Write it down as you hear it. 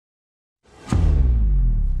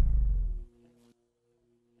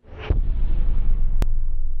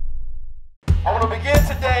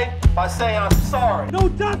by saying I'm sorry. No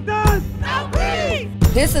justice! No peace!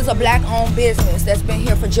 This is a black-owned business that's been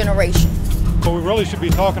here for generations. What we really should be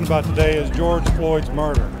talking about today is George Floyd's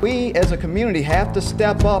murder. We as a community have to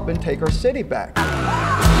step up and take our city back.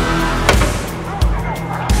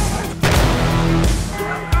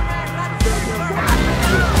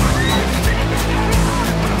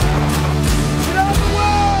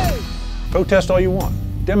 Protest all you want.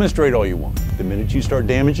 Demonstrate all you want. The minute you start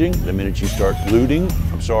damaging, the minute you start looting,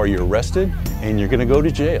 I'm sorry, you're arrested and you're going to go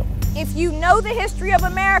to jail. If you know the history of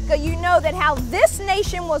America, you know that how this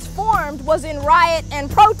nation was formed was in riot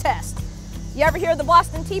and protest. You ever hear of the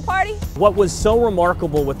Boston Tea Party? What was so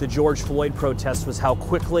remarkable with the George Floyd protest was how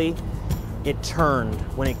quickly it turned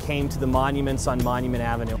when it came to the monuments on Monument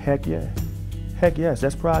Avenue. Heck yeah. Heck yes,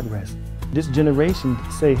 that's progress. This generation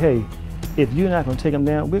say, hey, if you're not going to take them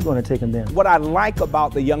down, we're going to take them down. What I like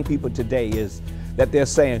about the young people today is that they're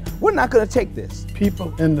saying, we're not going to take this.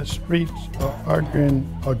 People in the streets are arguing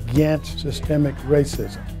against systemic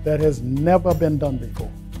racism. That has never been done before.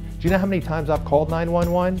 Do you know how many times I've called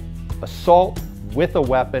 911? Assault with a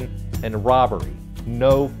weapon and robbery.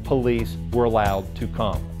 No police were allowed to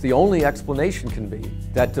come. The only explanation can be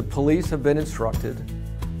that the police have been instructed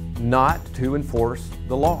not to enforce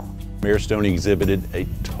the law. Mayor Stoney exhibited a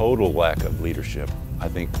total lack of leadership. I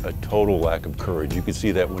think a total lack of courage. You could see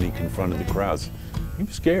that when he confronted the crowds. He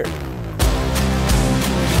was scared.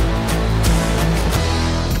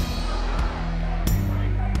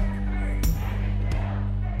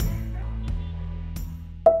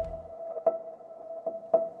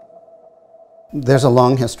 There's a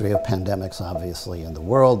long history of pandemics, obviously, in the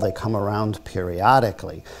world. They come around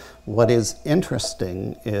periodically. What is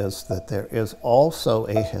interesting is that there is also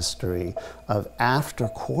a history of, after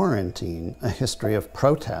quarantine, a history of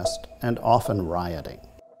protest and often rioting.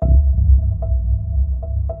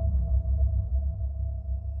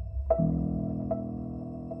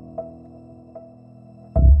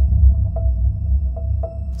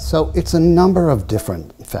 So it's a number of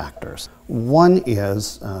different factors. One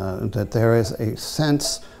is that there is a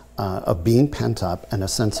sense of being pent up and a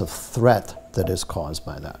sense of threat that is caused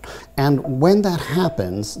by that. And when that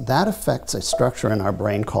happens, that affects a structure in our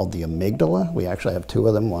brain called the amygdala. We actually have two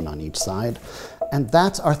of them, one on each side. And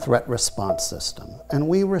that's our threat response system. And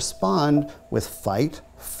we respond with fight,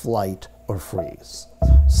 flight, or freeze.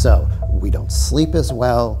 So we don't sleep as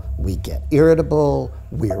well, we get irritable,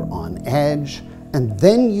 we're on edge, and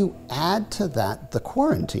then you add to that the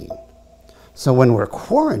quarantine. So when we're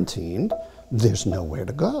quarantined, there's nowhere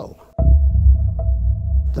to go.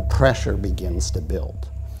 The pressure begins to build.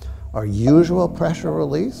 Our usual pressure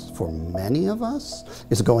release for many of us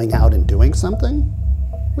is going out and doing something.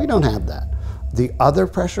 We don't have that. The other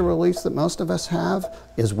pressure release that most of us have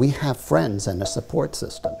is we have friends and a support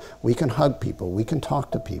system. We can hug people, we can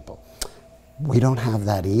talk to people. We don't have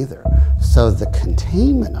that either. So the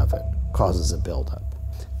containment of it causes a buildup.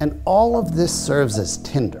 And all of this serves as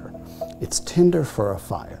tinder. It's tinder for a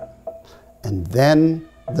fire. And then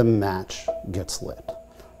the match gets lit.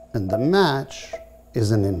 And the match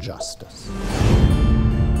is an injustice.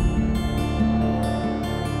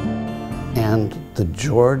 And the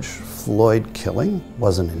George Floyd killing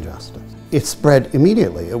was an injustice. It spread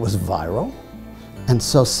immediately. It was viral. And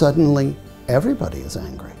so suddenly everybody is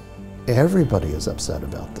angry. Everybody is upset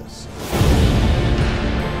about this.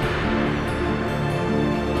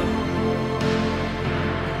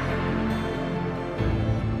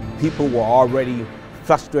 People were already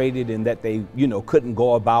frustrated in that they, couldn't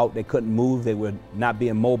go about, they couldn't move, they were not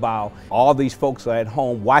being mobile. All these folks are at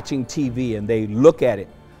home watching TV and they look at it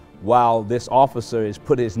while this officer has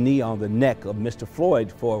put his knee on the neck of Mr.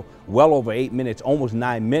 Floyd for well over 8 minutes, almost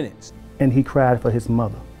 9 minutes. And he cried for his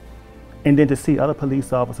mother. And then to see other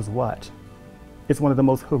police officers watch, it's one of the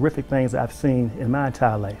most horrific things I've seen in my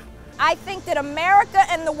entire life. I think that America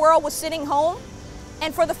and the world was sitting home,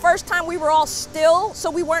 and for the first time we were all still, so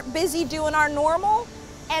we weren't busy doing our normal.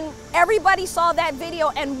 And everybody saw that video,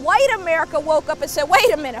 and white America woke up and said,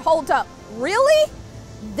 wait a minute, hold up, really?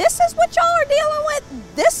 This is what y'all are dealing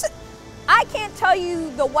with? This, I can't tell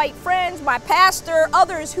you the white friends, my pastor,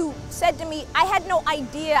 others who said to me, I had no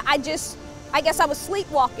idea, I guess I was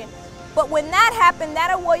sleepwalking. But when that happened,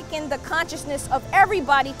 that awakened the consciousness of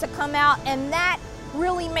everybody to come out, and that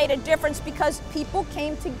really made a difference because people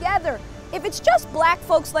came together. If it's just black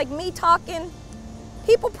folks like me talking,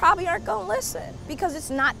 people probably aren't going to listen because it's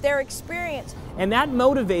not their experience. And that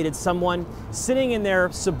motivated someone sitting in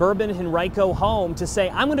their suburban Henrico home to say,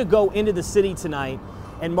 I'm going to go into the city tonight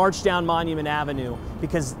and march down Monument Avenue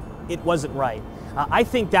because it wasn't right. I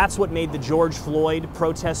think that's what made the George Floyd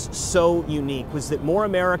protests so unique, was that more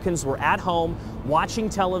Americans were at home watching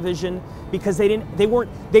television because they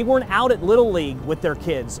weren't out at Little League with their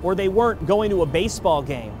kids, or they weren't going to a baseball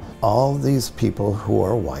game. All these people who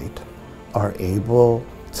are white are able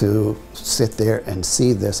to sit there and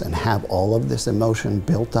see this and have all of this emotion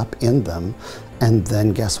built up in them, and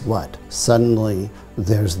then guess what? Suddenly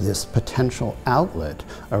there's this potential outlet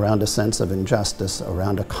around a sense of injustice,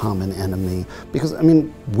 around a common enemy. Because, I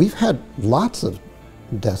mean, we've had lots of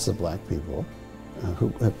deaths of black people who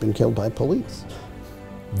have been killed by police.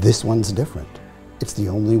 This one's different. It's the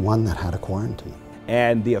only one that had a quarantine.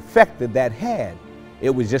 And the effect that that had, it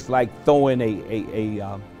was just like throwing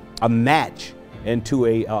a match into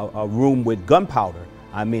a room with gunpowder.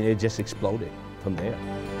 I mean, it just exploded from there.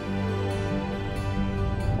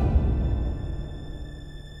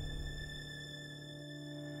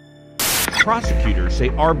 Prosecutors say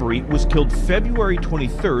Arbery was killed February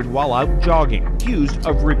 23rd while out jogging, accused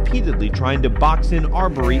of repeatedly trying to box in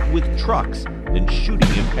Arbery with trucks, then shooting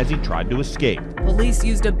him as he tried to escape. Police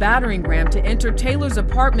used a battering ram to enter Taylor's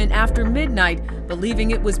apartment after midnight, believing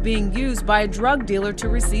it was being used by a drug dealer to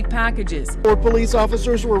receive packages. 4 police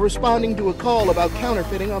officers were responding to a call about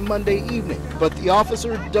counterfeiting on Monday evening, but the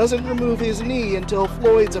officer doesn't remove his knee until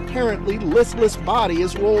Floyd's apparently listless body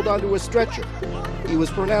is rolled onto a stretcher. He was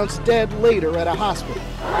pronounced dead later at a hospital.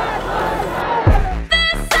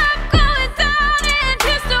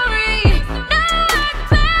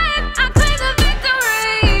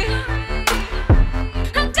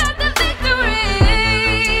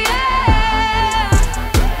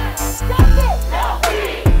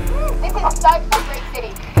 Such a great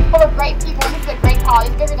city, full of great people, and this is a great call.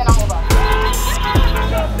 It's bigger than all of us.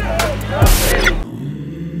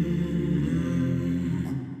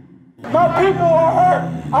 My people are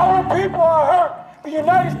hurt. Our people are hurt. The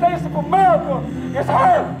United States of America is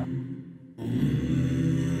hurt.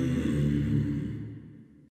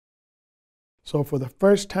 So for the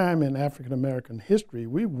first time in African American history,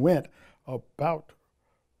 we went about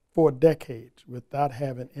 4 decades without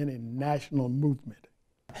having any national movement.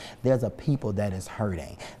 There's a people that is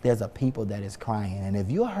hurting. There's a people that is crying. And if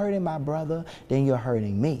you're hurting my brother, then you're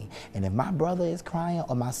hurting me. And if my brother is crying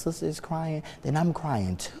or my sister is crying, then I'm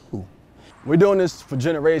crying too. We're doing this for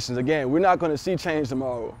generations. Again, we're not going to see change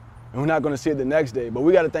tomorrow, and we're not going to see it the next day. But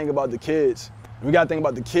we got to think about the kids. We got to think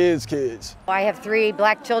about the kids' kids. I have 3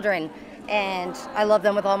 black children, and I love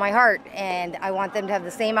them with all my heart. And I want them to have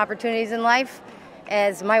the same opportunities in life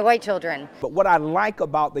as my white children. But what I like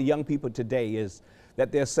about the young people today is that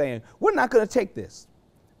they're saying, we're not going to take this.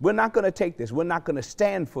 We're not going to take this. We're not going to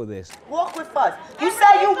stand for this. Walk with us. You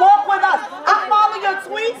say you walk with us. I follow your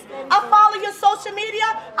tweets. I follow your social media.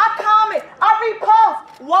 I comment. I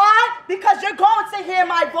repost. Why? Because you're going to hear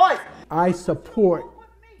my voice. I support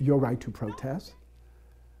your right to protest.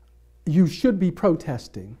 You should be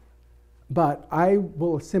protesting, but I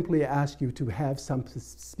will simply ask you to have some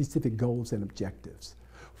specific goals and objectives.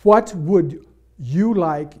 What would you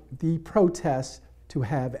like the protest to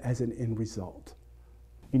have as an end result?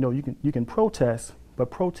 You know, you can protest, but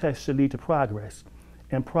protest should lead to progress,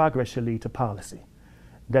 and progress should lead to policy.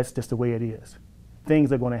 That's just the way it is.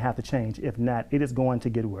 Things are going to have to change. If not, it is going to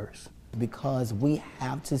get worse. Because we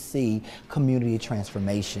have to see community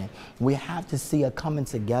transformation. We have to see a coming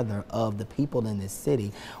together of the people in this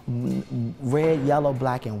city, red, yellow,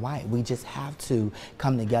 black, and white. We just have to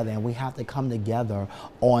come together, and we have to come together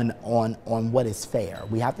on what is fair.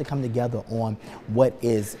 We have to come together on what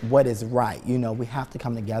is right. You know, we have to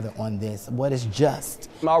come together on this, what is just.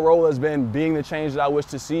 My role has been being the change that I wish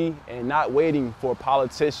to see and not waiting for a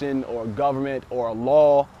politician or a government or a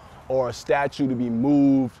law or a statue to be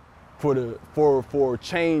moved for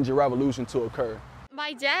change and revolution to occur.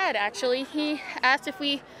 My dad, actually, he asked if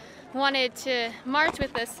we wanted to march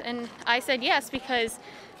with us, and I said yes, because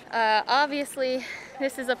obviously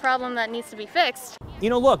this is a problem that needs to be fixed. You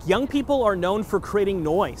know, look, young people are known for creating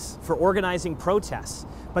noise, for organizing protests,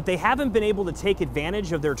 but they haven't been able to take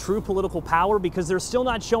advantage of their true political power because they're still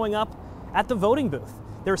not showing up at the voting booth.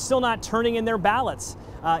 They're still not turning in their ballots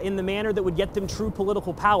in the manner that would get them true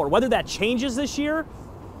political power. Whether that changes this year,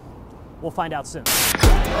 we'll find out soon.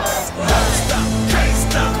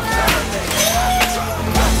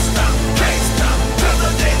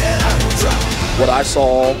 What I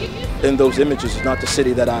saw in those images is not the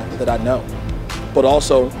city that I know. But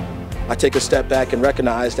also, I take a step back and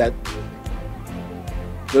recognize that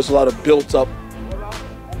there's a lot of built up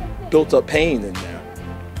pain in there,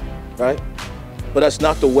 right? But that's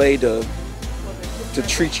not the way to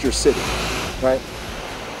treat your city, right?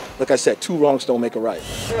 like I said, two wrongs don't make a right.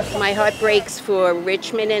 My heart breaks for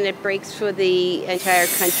Richmond, and it breaks for the entire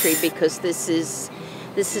country, because this is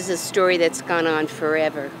a story that's gone on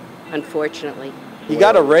forever, unfortunately. You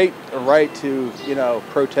got a right to,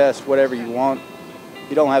 protest whatever you want.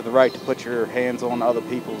 You don't have the right to put your hands on other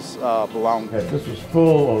people's belongings. This was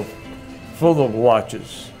full of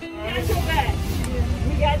watches. We got your back.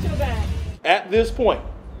 We got your back. At this point,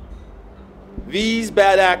 these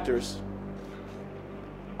bad actors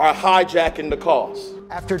are hijacking the cause.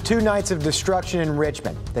 After 2 nights of destruction in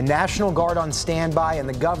Richmond, the National Guard on standby and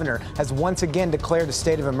the governor has once again declared a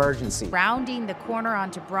state of emergency. Rounding the corner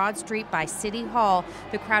onto Broad Street by City Hall,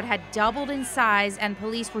 the crowd had doubled in size and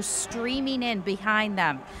police were streaming in behind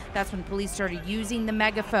them. That's when police started using the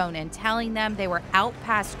megaphone and telling them they were out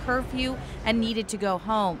past curfew and needed to go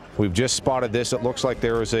home. We've just spotted this. It looks like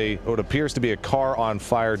there is what appears to be a car on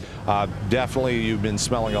fire. Definitely you've been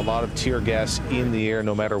smelling a lot of tear gas in the air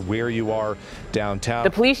no matter where you are downtown. The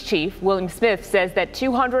police chief, William Smith, says that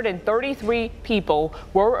 233 people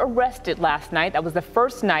were arrested last night. That was the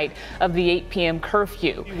first night of the 8 p.m.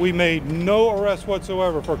 curfew. We made no arrests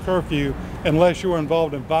whatsoever for curfew unless you were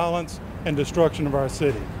involved in violence and destruction of our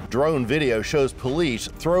city. Drone video shows police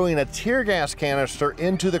throwing a tear gas canister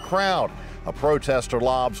into the crowd. A protester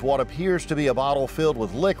lobs what appears to be a bottle filled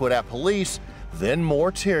with liquid at police, then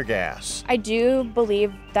more tear gas. I do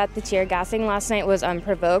believe that the tear gassing last night was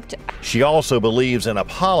unprovoked. She also believes an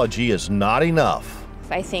apology is not enough.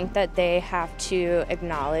 I think that they have to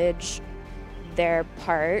acknowledge their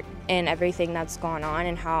part in everything that's gone on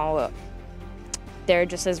and how they're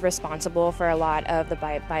just as responsible for a lot of the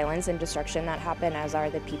violence and destruction that happened as are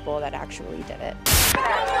the people that actually did it.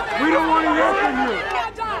 We don't want to hear from you.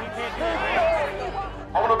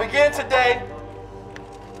 I want to begin today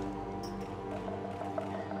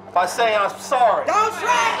by saying I'm sorry.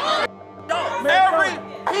 Every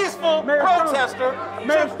peaceful protester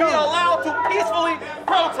should be allowed to peacefully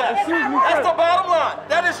protest. That's the bottom line.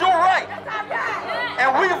 That is your right.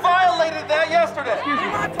 And we violated that yesterday.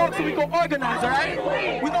 I talk so we go organize, all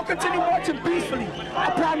right? We're going to continue marching peacefully.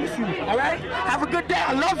 I promise you, all right? Have a good day.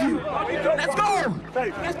 I love you. Let's go.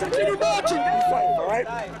 Let's continue marching. All right?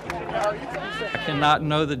 I cannot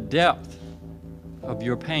know the depth of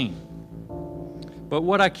your pain. But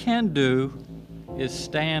what I can do is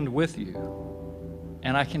stand with you,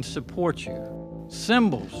 and I can support you.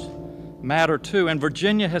 Symbols matter too, and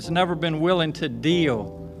Virginia has never been willing to deal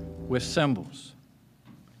with symbols.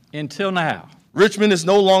 Until now. Richmond is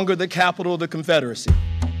no longer the capital of the Confederacy.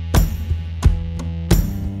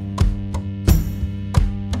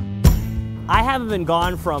 I haven't been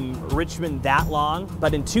gone from Richmond that long,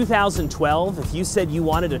 but in 2012, if you said you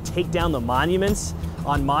wanted to take down the monuments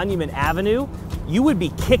on Monument Avenue, you would be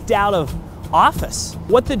kicked out of office.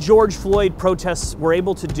 What the George Floyd protests were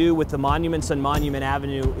able to do with the monuments on Monument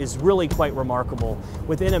Avenue is really quite remarkable.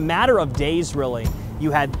 Within a matter of days, really,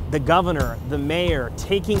 you had the governor, the mayor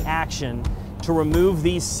taking action to remove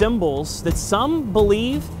these symbols that some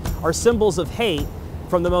believe are symbols of hate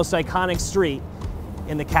from the most iconic street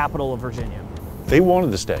in the capital of Virginia. They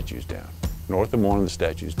wanted the statues down. Northam wanted the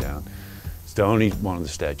statues down. Stoney wanted the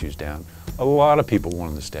statues down. A lot of people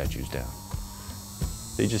wanted the statues down.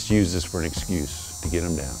 They just used this for an excuse to get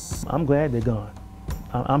them down. I'm glad they're gone.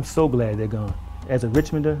 I'm so glad they're gone. As a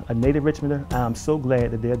Richmonder, a native Richmonder, I'm so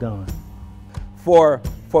glad that they're gone. For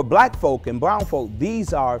black folk and brown folk,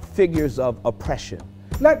 these are figures of oppression.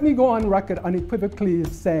 Let me go on record unequivocally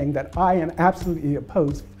as saying that I am absolutely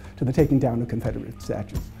opposed to the taking down of Confederate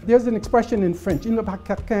statues. There's an expression in French, il n'y a pas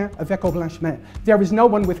quelqu'un avec au blanche main. There is no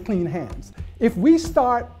one with clean hands. If we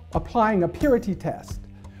start applying a purity test,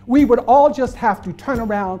 we would all just have to turn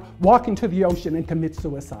around, walk into the ocean, and commit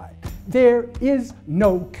suicide. There is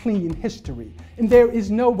no clean history, and there is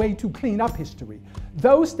no way to clean up history.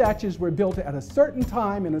 Those statues were built at a certain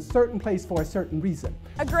time in a certain place for a certain reason.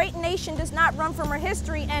 A great nation does not run from her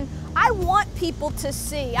history, and I want people to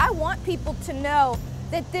see, I want people to know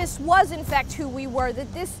that this was in fact who we were,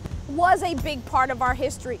 that this was a big part of our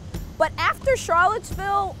history. But after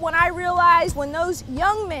Charlottesville, when I realized when those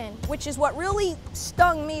young men, which is what really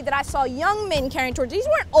stung me, that I saw young men carrying torches. These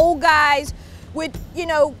weren't old guys with,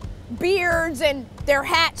 beards and their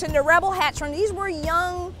hats and their rebel hats from. These were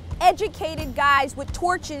young, educated guys with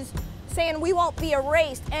torches saying we won't be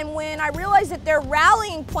erased. And when I realized that their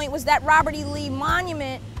rallying point was that Robert E. Lee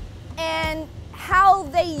monument and how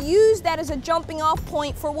they used that as a jumping off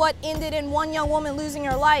point for what ended in one young woman losing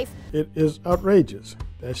her life. It is outrageous.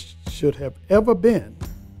 There should have ever been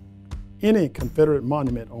any Confederate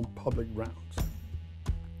monument on public grounds.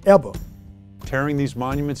 Ever. tearing these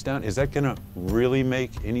monuments down, is that gonna really make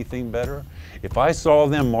anything better? If I saw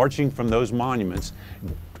them marching from those monuments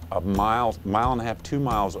a mile and a half, 2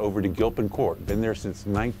 miles over to Gilpin Court, been there since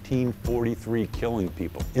 1943, killing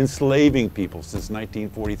people, enslaving people since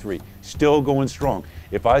 1943, still going strong.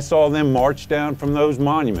 If I saw them march down from those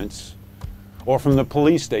monuments or from the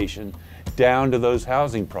police station down to those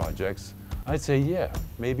housing projects, I'd say, yeah,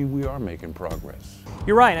 maybe we are making progress.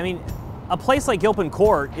 You're right. I mean, a place like Gilpin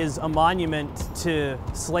Court is a monument to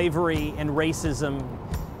slavery and racism,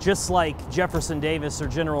 just like Jefferson Davis or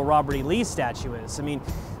General Robert E. Lee's statue is. I mean,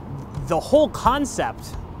 the whole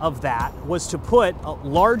concept of that was to put a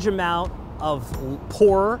large amount of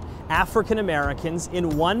poor African Americans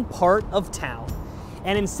in one part of town.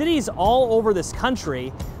 And in cities all over this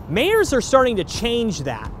country, mayors are starting to change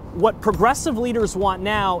that. What progressive leaders want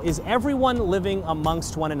now is everyone living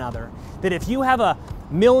amongst one another. That if you have a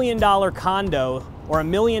 $1 million condo or a $1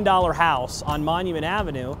 million house on Monument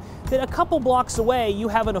Avenue, that a couple blocks away you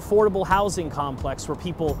have an affordable housing complex where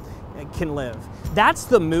people can live. That's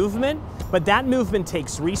the movement, but that movement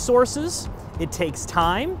takes resources, it takes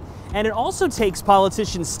time, and it also takes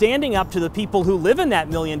politicians standing up to the people who live in that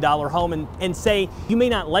 $1 million home and say, you may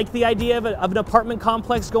not like the idea of an apartment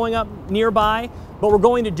complex going up nearby, but we're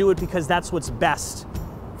going to do it because that's what's best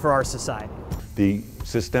for our society. The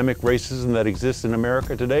systemic racism that exists in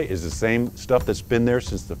America today is the same stuff that's been there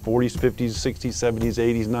since the 40s, 50s, 60s, 70s,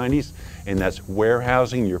 80s, 90s, and that's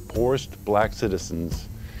warehousing your poorest black citizens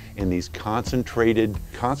in these concentrated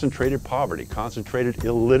poverty, concentrated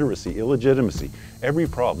illiteracy, illegitimacy, every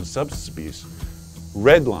problem, substance abuse,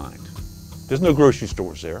 redlined. There's no grocery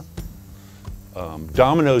stores there.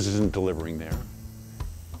 Domino's isn't delivering there.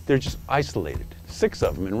 They're just isolated. 6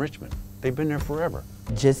 of them in Richmond. They've been there forever.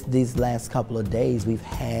 Just these last couple of days, we've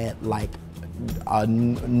had like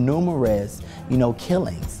numerous,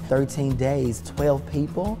 killings. 13 days, 12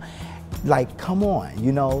 people. Like, come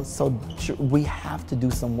on, so we have to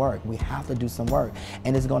do some work. We have to do some work.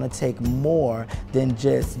 And it's gonna take more than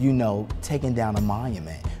just, taking down a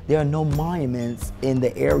monument. There are no monuments in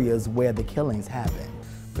the areas where the killings happen.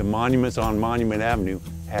 The monuments on Monument Avenue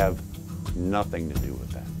have nothing to do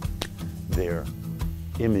with that. They're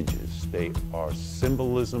images. They are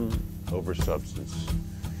symbolism over substance.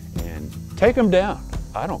 And take them down.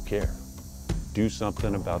 I don't care. Do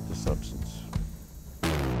something about the substance.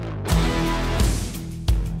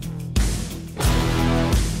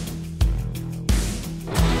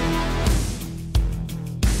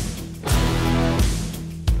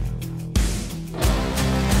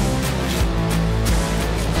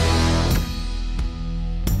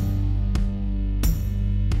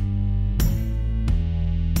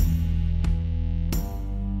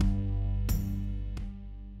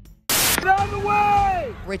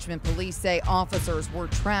 Richmond police say officers were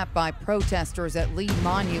trapped by protesters at Lee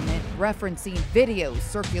Monument, referencing videos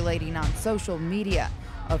circulating on social media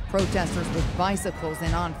of protesters with bicycles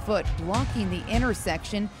and on foot blocking the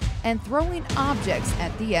intersection and throwing objects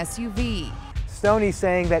at the SUV. Stoney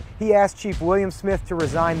saying that he asked Chief William Smith to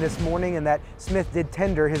resign this morning and that Smith did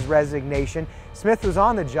tender his resignation. Smith was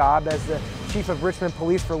on the job as the chief of Richmond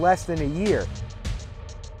Police for less than a year.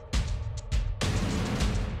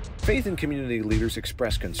 Faith and community leaders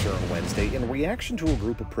expressed concern Wednesday in reaction to a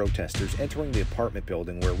group of protesters entering the apartment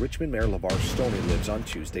building where Richmond Mayor LeVar Stoney lives on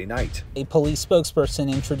Tuesday night. A police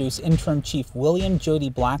spokesperson introduced Interim Chief William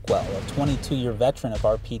Jody Blackwell, a 22-year veteran of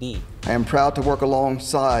RPD. I am proud to work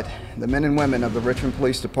alongside the men and women of the Richmond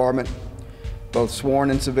Police Department, both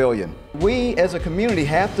sworn and civilian. We as a community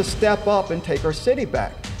have to step up and take our city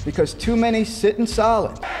back because too many sit in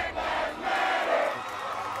silence.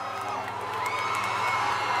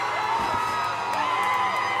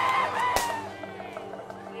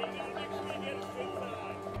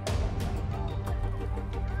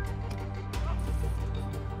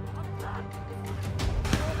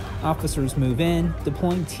 Officers move in,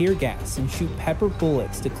 deploying tear gas and shoot pepper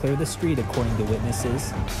bullets to clear the street, according to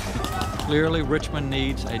witnesses. Clearly, Richmond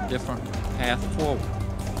needs a different path forward.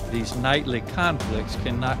 These nightly conflicts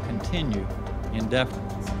cannot continue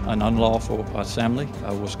indefinitely. An unlawful assembly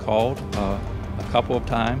was called a couple of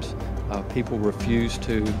times. People refused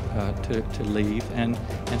to leave, and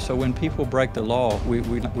so when people break the law,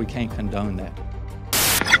 we can't condone that.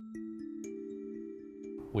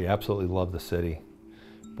 We absolutely love the city.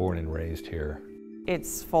 Born and raised here.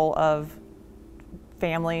 It's full of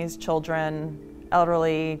families, children,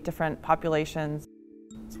 elderly, different populations.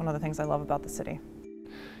 It's one of the things I love about the city.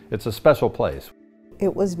 It's a special place.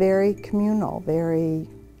 It was very communal, very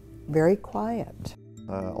quiet.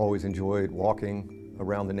 Always enjoyed walking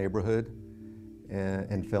around the neighborhood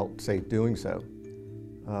and felt safe doing so.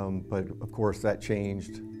 But of course that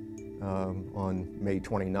changed on May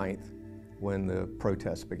 29th when the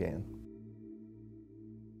protests began.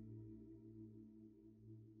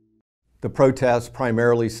 The protests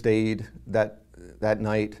primarily stayed that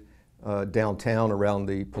night downtown around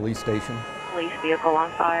the police station. Police vehicle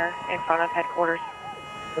on fire in front of headquarters.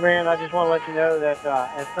 Command, I just want to let you know that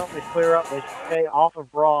as companies clear up, they should stay off of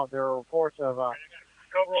Broad. There are reports of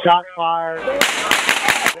shots fired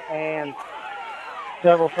and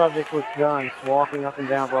several subjects with guns walking up and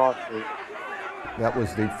down Broad Street. That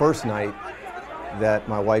was the first night that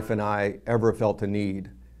my wife and I ever felt the need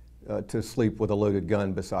to sleep with a loaded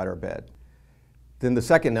gun beside our bed. Then the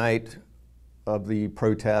second night of the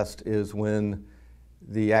protest is when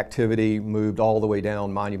the activity moved all the way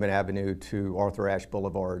down Monument Avenue to Arthur Ashe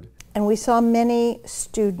Boulevard. And we saw many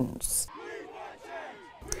students,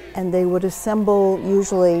 and they would assemble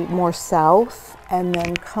usually more south and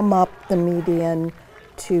then come up the median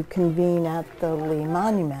to convene at the Lee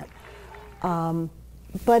Monument.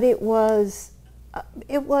 But it was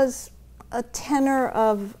a tenor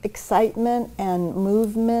of excitement and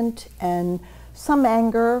movement and some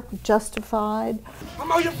anger, justified.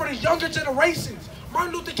 I'm out here for the younger generations.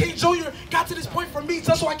 Martin Luther King Jr. got to this point for me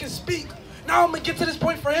just so I can speak. Now I'm gonna get to this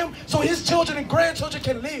point for him so his children and grandchildren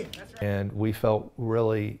can live. And we felt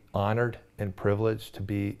really honored and privileged to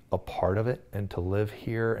be a part of it and to live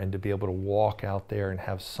here and to be able to walk out there and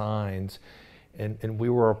have signs. And we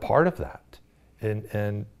were a part of that.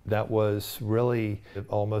 And that was really an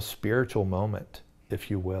almost spiritual moment, if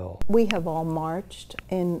you will. We have all marched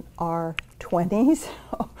in our 20s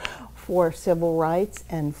for civil rights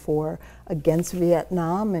and for against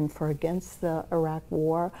Vietnam and for against the Iraq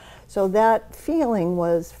War. So that feeling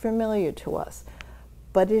was familiar to us,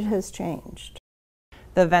 but it has changed.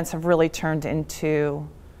 The events have really turned into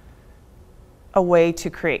a way to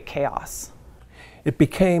create chaos. It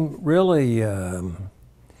became really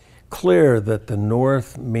clear that the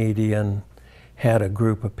North Median had a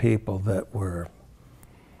group of people that were,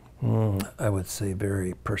 I would say,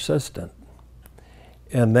 very persistent.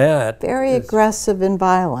 And that very aggressive and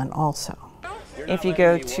violent also. If you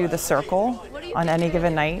go to the Circle on any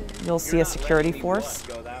given night, you'll see a security force.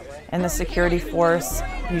 And the security force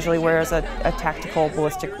usually wears a tactical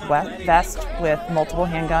ballistic vest with multiple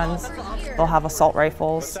handguns. They'll have assault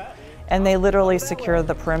rifles. And they literally secure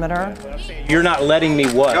the perimeter. You're not letting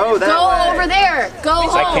me what? Go over there. Go home.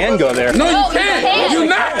 I can go there. No, you can't. You're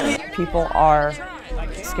not. People are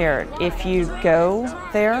scared. If you go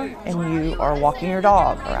there and you are walking your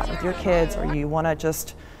dog or out with your kids or you want to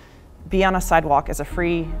just be on a sidewalk as a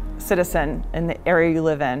free citizen in the area you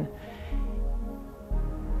live in,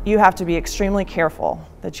 you have to be extremely careful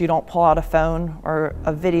that you don't pull out a phone or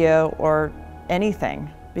a video or anything,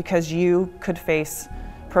 because you could face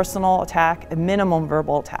personal attack, a minimum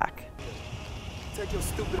verbal attack. Take your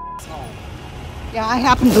stupid ass home. Yeah, I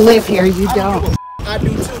happen to live here, you don't. I do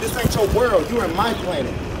too. This ain't your world. You're in my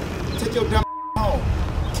planet. Take your damn home.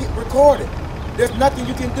 Keep recording. There's nothing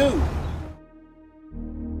you can do.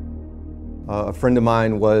 A friend of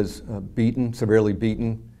mine was beaten, severely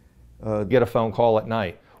beaten. Get a phone call at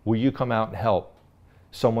night. Will you come out and help?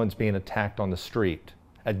 Someone's being attacked on the street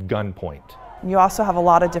at gunpoint. You also have a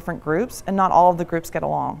lot of different groups, and not all of the groups get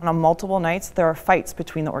along. And on multiple nights, there are fights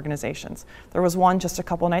between the organizations. There was one just a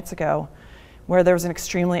couple nights ago where there was an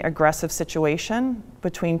extremely aggressive situation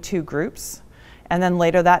between two groups. And then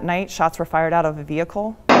later that night, shots were fired out of a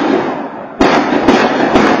vehicle.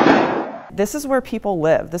 This is where people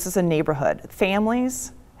live. This is a neighborhood.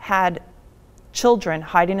 Families had children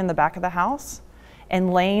hiding in the back of the house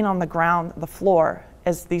and laying on the ground, the floor,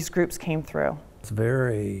 as these groups came through. It's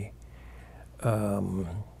very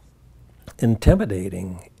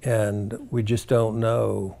intimidating, and we just don't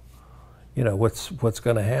know, what's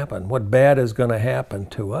going to happen, what bad is going to happen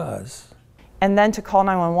to us. And then to call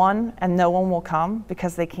 911 and no one will come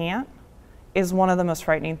because they can't is one of the most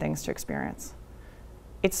frightening things to experience.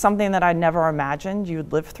 It's something that I never imagined you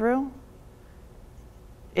would live through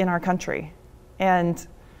in our country. And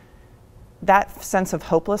that sense of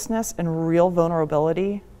hopelessness and real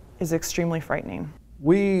vulnerability is extremely frightening.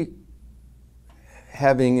 We,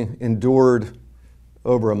 having endured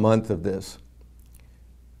over a month of this,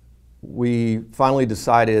 we finally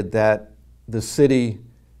decided that the city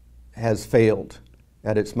has failed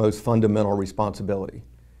at its most fundamental responsibility,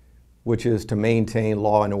 which is to maintain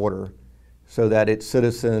law and order so that its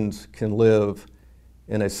citizens can live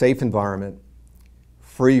in a safe environment,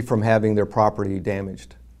 free from having their property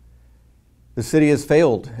damaged. The city has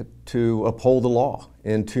failed to uphold the law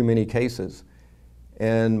in too many cases.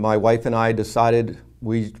 And my wife and I decided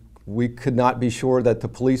we could not be sure that the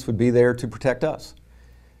police would be there to protect us.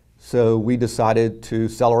 So we decided to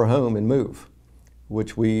sell our home and move,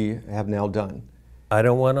 which we have now done. I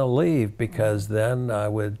don't want to leave because then I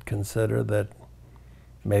would consider that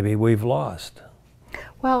maybe we've lost.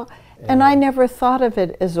 Well, and I never thought of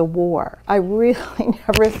it as a war. I really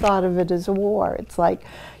never thought of it as a war. It's like,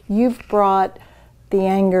 you've brought the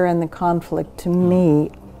anger and the conflict to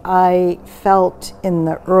me. I felt in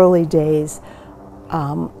the early days,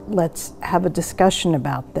 let's have a discussion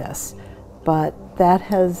about this. But that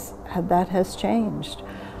has changed.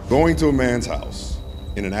 Going to a man's house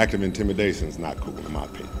in an act of intimidation is not cool, in my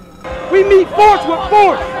opinion. We meet force with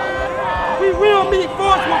force. We will meet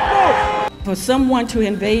force with force. For someone to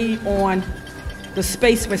invade on the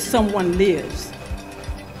space where someone lives,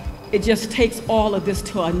 it just takes all of this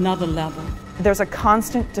to another level. There's a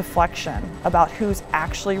constant deflection about who's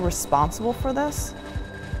actually responsible for this.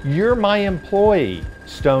 You're my employee,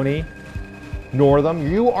 Stoney. Northam,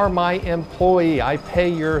 you are my employee. I pay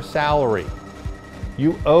your salary.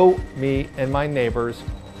 You owe me and my neighbors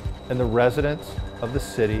and the residents of the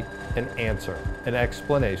city an answer, an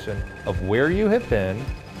explanation of where you have been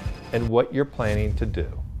and what you're planning to do.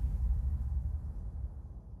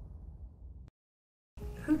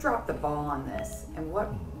 Who dropped the ball on this, and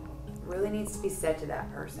what really needs to be said to that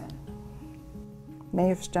person?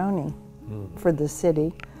 Mayor Stoney for the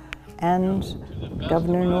city and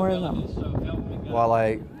Governor Northam. While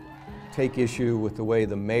I take issue with the way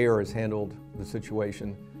the mayor has handled the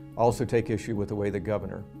situation, I also take issue with the way the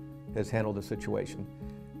governor has handled the situation.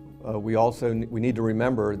 We need to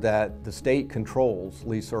remember that the state controls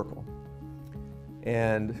Lee Circle.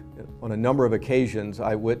 And on a number of occasions,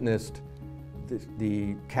 I witnessed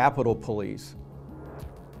the Capitol Police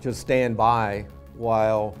just stand by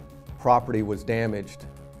while property was damaged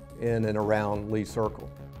in and around Lee Circle.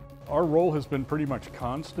 Our role has been pretty much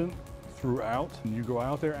constant throughout. You go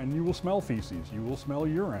out there and you will smell feces, you will smell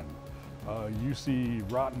urine. You see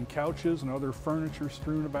rotten couches and other furniture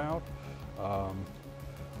strewn about.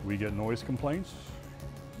 We get noise complaints.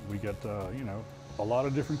 We get, a lot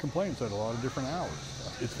of different complaints at a lot of different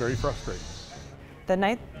hours. It's very frustrating. The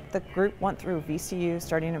night the group went through VCU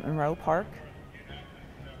starting at Monroe Park,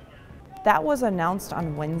 that was announced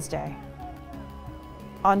on Wednesday.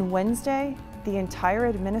 On Wednesday, the entire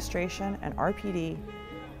administration and RPD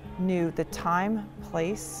knew the time,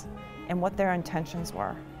 place, and what their intentions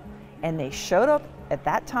were. And they showed up at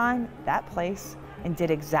that time, that place, and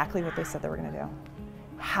did exactly what they said they were going to do.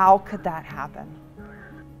 How could that happen?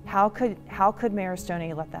 How could Mayor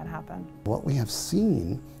Stoney let that happen? What we have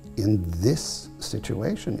seen in this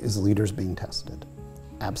situation is leaders being tested.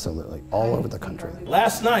 Absolutely, all over the country.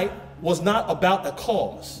 Last night was not about a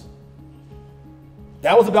cause.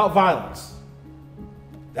 That was about violence.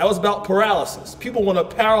 That was about paralysis. People want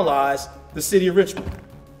to paralyze the city of Richmond.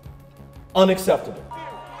 Unacceptable.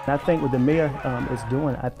 I think what the mayor is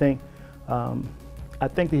doing, I think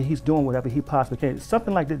that he's doing whatever he possibly can.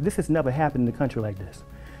 Something like this has never happened in the country like this.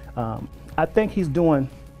 I think he's doing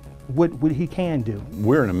what he can do.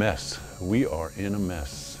 We're in a mess. We are in a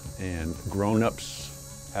mess, and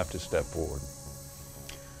grown-ups have to step forward.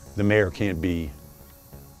 The mayor can't be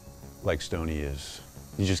like Stoney is.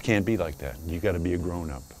 You just can't be like that. You got to be a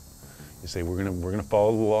grown-up. You say, we're gonna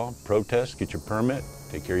follow the law, protest, get your permit,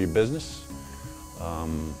 take care of your business.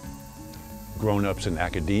 Grown-ups in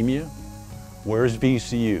academia. Where's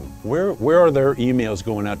VCU? Where are their emails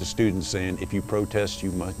going out to students saying, if you protest,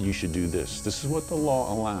 you should do this? This is what the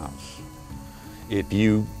law allows. If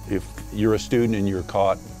you're a student and you're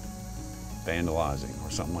caught vandalizing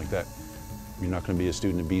or something like that, you're not going to be a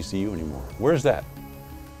student at VCU anymore. Where's that?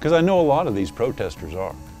 Because I know a lot of these protesters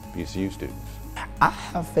are VCU students. I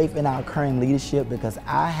have faith in our current leadership because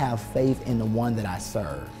I have faith in the one that I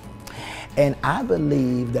serve. And I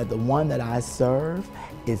believe that the one that I serve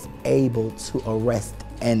is able to arrest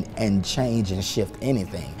and change and shift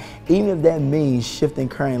anything, even if that means shifting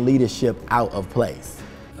current leadership out of place.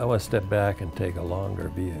 I want to step back and take a longer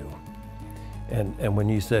view. And when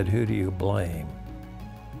you said, who do you blame?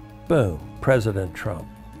 Boom, President Trump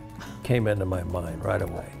came into my mind right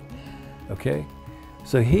away, okay?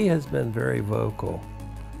 So he has been very vocal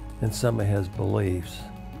in some of his beliefs,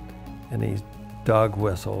 and these dog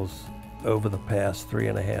whistles over the past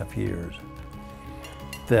 3.5 years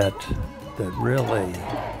that really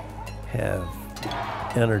have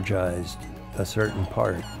energized a certain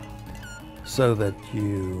part, so that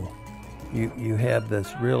you have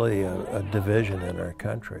this really a division in our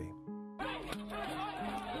country.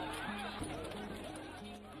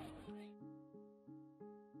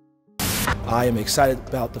 I am excited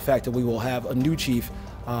about the fact that we will have a new chief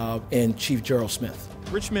in Chief Gerald Smith.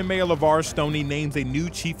 Richmond Mayor LeVar Stoney names a new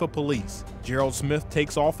chief of police. Gerald Smith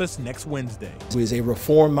takes office next Wednesday. Who is a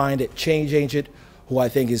reform-minded change agent who I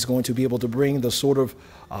think is going to be able to bring the sort of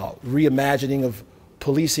reimagining of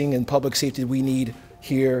policing and public safety we need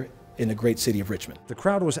here in the great city of Richmond. The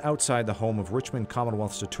crowd was outside the home of Richmond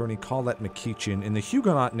Commonwealth's attorney Colette McKeachin in the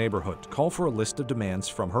Huguenot neighborhood to call for a list of demands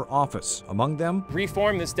from her office. Among them,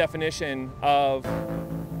 reform this definition of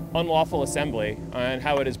unlawful assembly and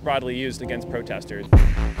how it is broadly used against protesters.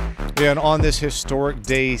 And on this historic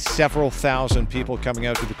day, several thousand people coming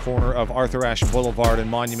out to the corner of Arthur Ashe Boulevard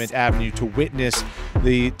and Monument Avenue to witness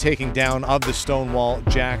the taking down of the Stonewall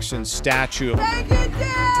Jackson statue. Take it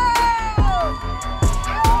down!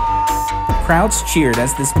 Crowds cheered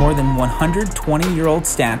as this more than 120-year-old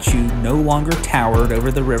statue no longer towered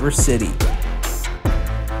over the River City.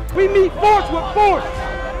 We meet force with force!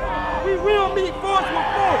 We will meet force with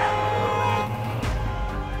force!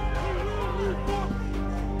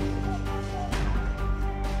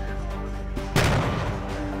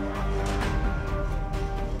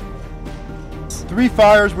 Three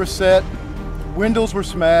fires were set, windows were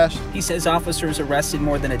smashed. He says officers arrested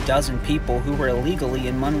more than a dozen people who were illegally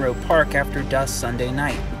in Monroe Park after dusk Sunday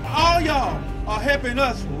night. All y'all are helping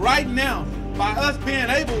us right now by us being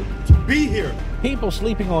able to be here. People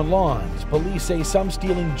sleeping on lawns. Police say some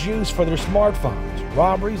stealing juice for their smartphones.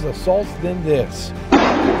 Robberies, assaults, then this.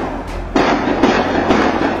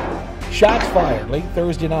 Shots fired late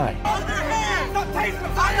Thursday night.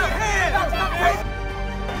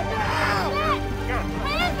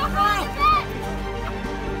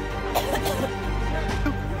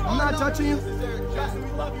 I'm not touching you.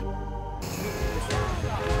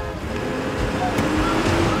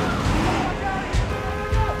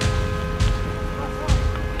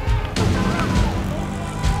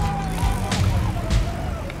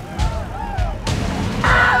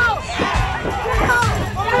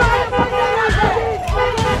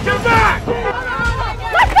 Get back!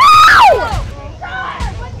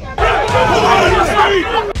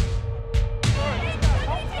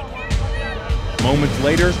 Moments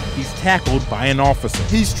later, he's tackled by an officer.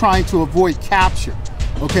 He's trying to avoid capture.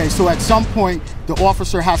 Okay, so at some point, the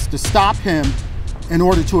officer has to stop him in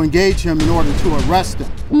order to engage him, in order to arrest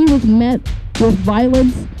him. He was met with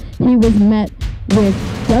violence. He was met with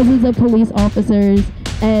dozens of police officers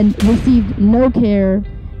and received no care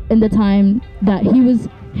in the time that he was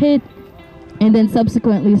hit and then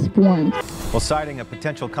subsequently swarmed. Well, citing a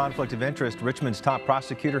potential conflict of interest, Richmond's top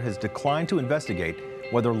prosecutor has declined to investigate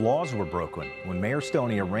whether laws were broken when Mayor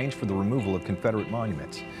Stoney arranged for the removal of Confederate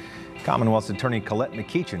monuments. Commonwealth's attorney Colette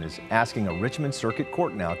McKeachin is asking a Richmond Circuit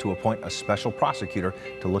Court now to appoint a special prosecutor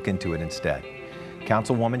to look into it instead.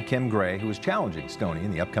 Councilwoman Kim Gray, who is challenging Stoney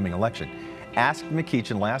in the upcoming election, asked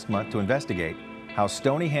McKeachin last month to investigate how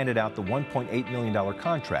Stoney handed out the $1.8 million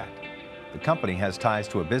contract. The company has ties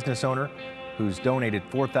to a business owner who's donated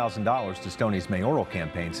 $4,000 to Stoney's mayoral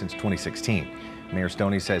campaign since 2016. Mayor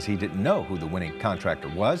Stoney says he didn't know who the winning contractor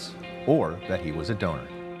was or that he was a donor.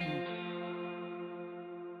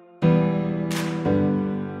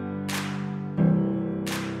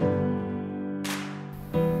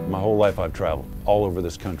 My whole life I've traveled all over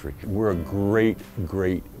this country. We're a great,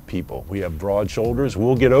 great people. We have broad shoulders.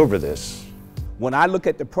 We'll get over this. When I look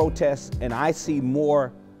at the protests and I see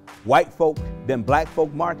more white folk than black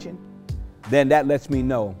folk marching, then that lets me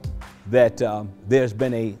know that there's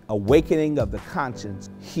been an awakening of the conscience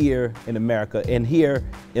here in America and here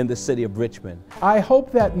in the city of Richmond. I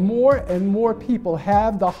hope that more and more people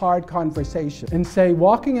have the hard conversation and say,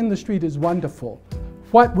 walking in the street is wonderful.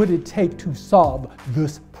 What would it take to solve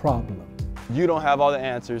this problem? You don't have all the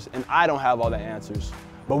answers, and I don't have all the answers,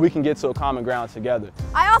 but we can get to a common ground together.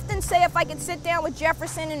 I often say if I could sit down with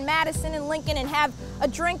Jefferson and Madison and Lincoln and have a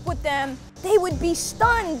drink with them, they would be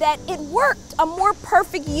stunned that it worked. A more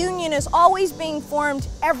perfect union is always being formed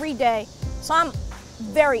every day. So I'm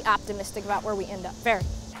very optimistic about where we end up, very.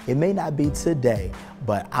 It may not be today,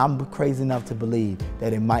 but I'm crazy enough to believe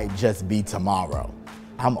that it might just be tomorrow.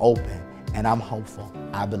 I'm open and I'm hopeful.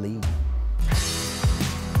 I believe.